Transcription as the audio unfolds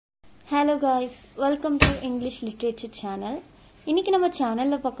Hello guys, welcome to English Literature channel. இன்னைக்கு நம்ம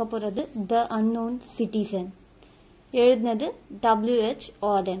சேனல்ல பார்க்க போறது The Unknown Citizen. எழுதினது W.H.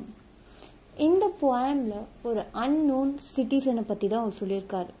 Auden. இந்த போயம்ல ஒரு unknown citizen பத்தி தான் அவர்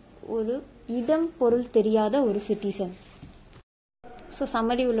சொல்லியிருக்காரு. ஒரு இடம் பொருள் தெரியாத ஒரு சிட்டிசன். ஸோ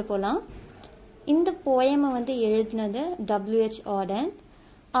சம்மரி உள்ள போலாம். இந்த போயமை எழுதினது W.H. Auden.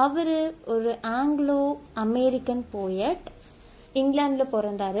 அவர் ஒரு ஆங்கிலோ அமெரிக்கன் போயட். இங்கிலாண்டில்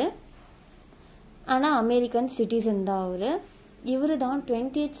பிறந்தாரு. ஆனால் அமெரிக்கன் சிட்டிசன் தான் இவர் தான்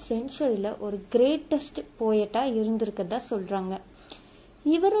 20th சென்ச்சுரியில் ஒரு கிரேட்டஸ்ட் போயட்டாக இருந்திருக்கதா சொல்கிறாங்க.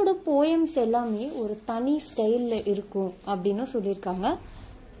 இவரோட போயம்ஸ் எல்லாமே ஒரு தனி ஸ்டைலில் இருக்கும் அப்படின்னு சொல்லியிருக்காங்க.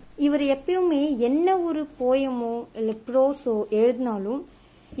 இவர் எப்பயுமே என்ன ஒரு போயமோ இல்லை ப்ரோஸோ எழுதினாலும்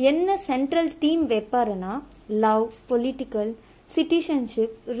என்ன central theme வைப்பாருன்னா love, political,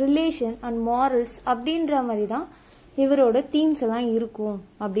 citizenship, relation and morals அப்படின்ற மாதிரி தான் இவரோட தீம்ஸ் எல்லாம் இருக்கும்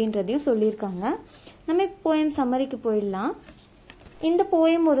அப்படின்றதையும் சொல்லியிருக்காங்க. நம்ம போயம் சம்மரிக்கு போயிடலாம். இந்த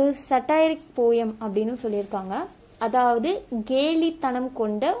போயம் ஒரு சட்டைரிக் போயம் அப்படின்னு சொல்லியிருக்காங்க. அதாவது கேலித்தனம்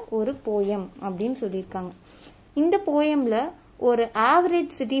கொண்ட ஒரு போயம் அப்படின்னு சொல்லியிருக்காங்க. இந்த போயம்ல ஒரு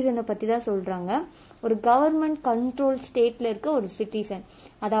ஆவரேஜ் சிட்டிசனை பற்றி தான் சொல்கிறாங்க. ஒரு கவர்மெண்ட் கண்ட்ரோல் ஸ்டேட்டில் இருக்க ஒரு சிட்டிசன்,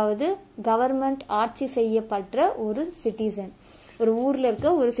 அதாவது கவர்மெண்ட் ஆட்சி செய்யப்பட்ட ஒரு சிட்டிசன், ஒரு ஊரில் இருக்க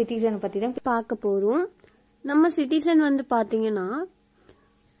ஒரு சிட்டிசனை பற்றி தான் பார்க்க போகிறோம். நம்ம சிட்டிசன் பார்த்தீங்கன்னா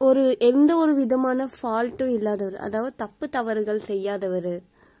எந்த ஒரு விதமான ஃபால்ட்டும் இல்லாதவர், அதாவது தப்பு தவறுகள் செய்யாதவர்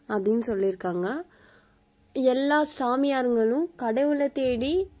அப்படின்னு சொல்லியிருக்காங்க. எல்லா சாமியாருங்களும் கடவுளை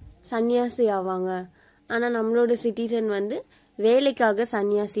தேடி சன்னியாசி ஆவாங்க. ஆனால் நம்மளோட சிட்டிசன் வேலைக்காக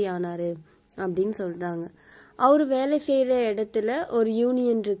சன்னியாசி ஆனாரு அப்படின்னு சொல்றாங்க. அவர் வேலை செய்யற இடத்துல ஒரு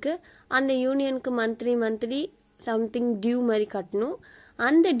யூனியன் இருக்கு. அந்த யூனியனுக்கு மந்த்லி சம்திங் டியூ மாதிரி கட்டணும்.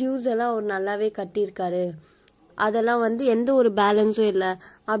 அந்த டியூஸ் எல்லாம் அவர் நல்லாவே கட்டியிருக்காரு. அதெல்லாம் எந்த ஒரு பேலன்ஸும் இல்லை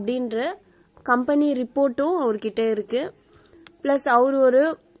அப்படின்ற கம்பெனி ரிப்போர்ட்டும் அவர்கிட்ட இருக்கு. பிளஸ் அவர் ஒரு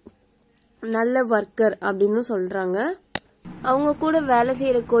நல்ல ஒர்க்கர் அப்படின்னு சொல்றாங்க. அவங்க கூட வேலை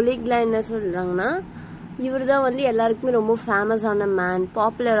செய்யற கொலீக்லாம் என்ன சொல்றாங்கன்னா, இவர் தான் எல்லாருக்குமே ரொம்ப ஃபேமஸான மேன்,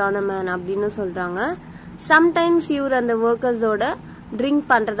 பாப்புலரான மேன் அப்படின்னு சொல்றாங்க. சம்டைம்ஸ் இவர் அந்த ஒர்க்கர்ஸோட ட்ரிங்க்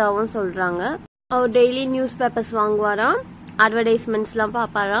பண்றதாவும் சொல்றாங்க. அவர் டெய்லி நியூஸ் பேப்பர்ஸ் வாங்குவாராம், அட்வர்டைஸ்மெண்ட்ஸ்லாம்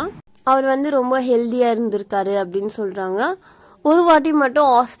பார்ப்பாராம். அவர் ரொம்ப ஹெல்தியா இருந்திருக்காரு அப்படின்னு சொல்றாங்க. ஒரு வாட்டி மட்டும்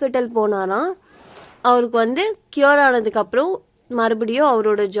ஹாஸ்பிட்டல் போனாராம். அவருக்கு கியூர் ஆனதுக்கு அப்புறம் மறுபடியும்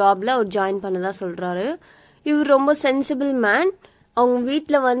அவரோட ஜாப்ல அவர் ஜாயின் பண்ணதா சொல்றாரு. இவர் ரொம்ப சென்சிபிள் மேன். அவங்க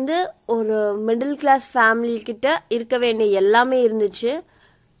வீட்டில் ஒரு மிடில் கிளாஸ் ஃபேமிலி கிட்ட இருக்க வேண்டிய எல்லாமே இருந்துச்சு.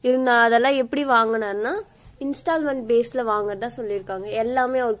 அதெல்லாம் எப்படி வாங்கினார்னா இன்ஸ்டால்மெண்ட் பேஸ்ல வாங்கறதா சொல்லியிருக்காங்க.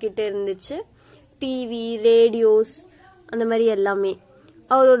 எல்லாமே அவர்கிட்ட இருந்துச்சு. டிவி, ரேடியோஸ், அந்த மாதிரி எல்லாமே.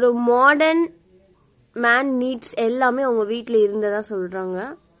 அவரோட மாடர்ன் மேன் நீட்ஸ் எல்லாமே அவங்க வீட்டில் இருந்ததா சொல்றாங்க.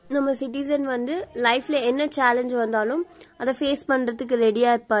 நம்ம சிட்டிசன் லைஃப்ல என்ன சேலஞ்ச் வந்தாலும் அதை ஃபேஸ் பண்றதுக்கு ரெடியா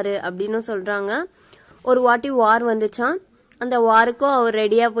இருப்பாரு அப்படின்னு சொல்றாங்க. ஒரு வாட்டி வார் வந்துச்சான். அந்த வாருக்கும் அவர்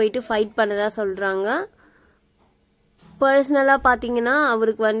ரெடியா போயிட்டு ஃபைட் பண்ணதா சொல்றாங்க. பர்சனலா பாத்தீங்கன்னா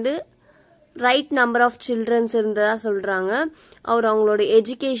அவருக்கு ரைட் நம்பர் ஆஃப் சில்ட்ரன்ஸ் இருந்ததா சொல்றாங்க. அவர் அவங்களோட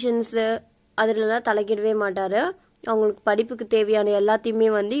எஜுகேஷன்ஸ் அதுலலாம் தலைக்கிடவே மாட்டாரு. அவங்களுக்கு படிப்புக்கு தேவையான எல்லாத்தையுமே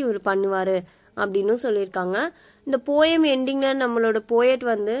இவர் பண்ணுவாரு அப்படின்னு சொல்லியிருக்காங்க. இந்த போயம் எண்டிங்ல நம்மளோட போயட்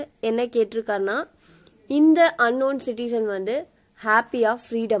என்ன கேட்டிருக்காருன்னா, இந்த அன்னோன் சிட்டிசன் ஹாப்பியா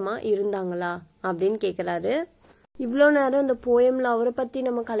ஃப்ரீடமா இருந்தாங்களா அப்படின்னு கேக்குறாரு. இவ்வளோ நேரம் இந்த போயம்ல அவரை பத்தி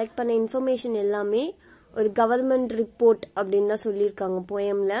நம்ம கலெக்ட் பண்ண இன்ஃபர்மேஷன் எல்லாமே ஒரு கவர்மெண்ட் ரிப்போர்ட் அப்படின்னு தான் சொல்லியிருக்காங்க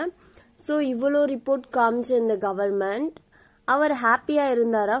போயம்ல. ஸோ இவ்வளோ ரிப்போர்ட் காமிச்ச இந்த கவர்மெண்ட் அவர் ஹாப்பியா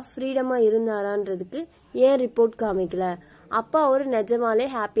இருந்தாரா, ஃப்ரீடமா இருந்தாரான்றதுக்கு ஏன் ரிப்போர்ட் காமிக்கல? அப்ப அவர் நிஜமாலே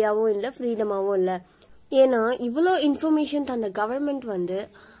ஹாப்பியாவும் இல்லை, ஃப்ரீடமாவும் இல்லை. ஏன்னா இவ்வளோ இன்ஃபர்மேஷன் தந்த கவர்மெண்ட்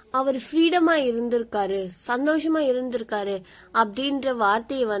அவர் ஃப்ரீடமா இருந்திருக்காரு, சந்தோஷமா இருந்திருக்காரு அப்படின்ற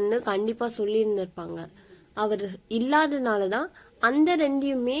வார்த்தையை கண்டிப்பா சொல்லி இருந்திருப்பாங்க. அவர் இல்லாதனாலதான் அந்த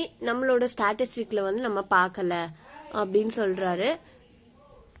ரெண்டையுமே நம்மளோட ஸ்டாட்டிஸ்டிக்ல நம்ம பார்க்கல அப்படின்னு சொல்றாரு.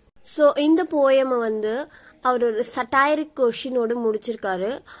 ஸோ இந்த போயமை அவர் ஒரு சட்டைரிக் கொஸ்டினோட முடிச்சிருக்காரு.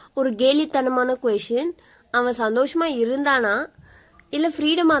 ஒரு கேலித்தனமான கொஸ்டின். அவன் சந்தோஷமா இருந்தானா இல்ல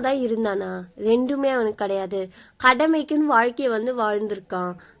ஃப்ரீடமா தான் இருந்தானா? ரெண்டுமே அவனுக்கு கிடையாது. கடமைக்குன்னு வாழ்க்கைய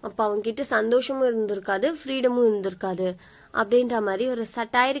வாழ்ந்திருக்கான். அப்ப அவன்கிட்ட சந்தோஷமும் இருந்திருக்காது, ஃப்ரீடமும் இருந்திருக்காது அப்படின்ற மாதிரி ஒரு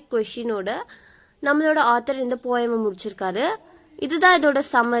சட்டைரிக் கொஸ்டினோட நம்மளோட ஆத்தர் இந்த போயமை முடிச்சிருக்காரு. இதுதான் இதோட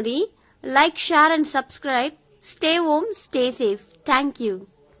summary. Like, share and subscribe. Stay home, stay safe. Thank you.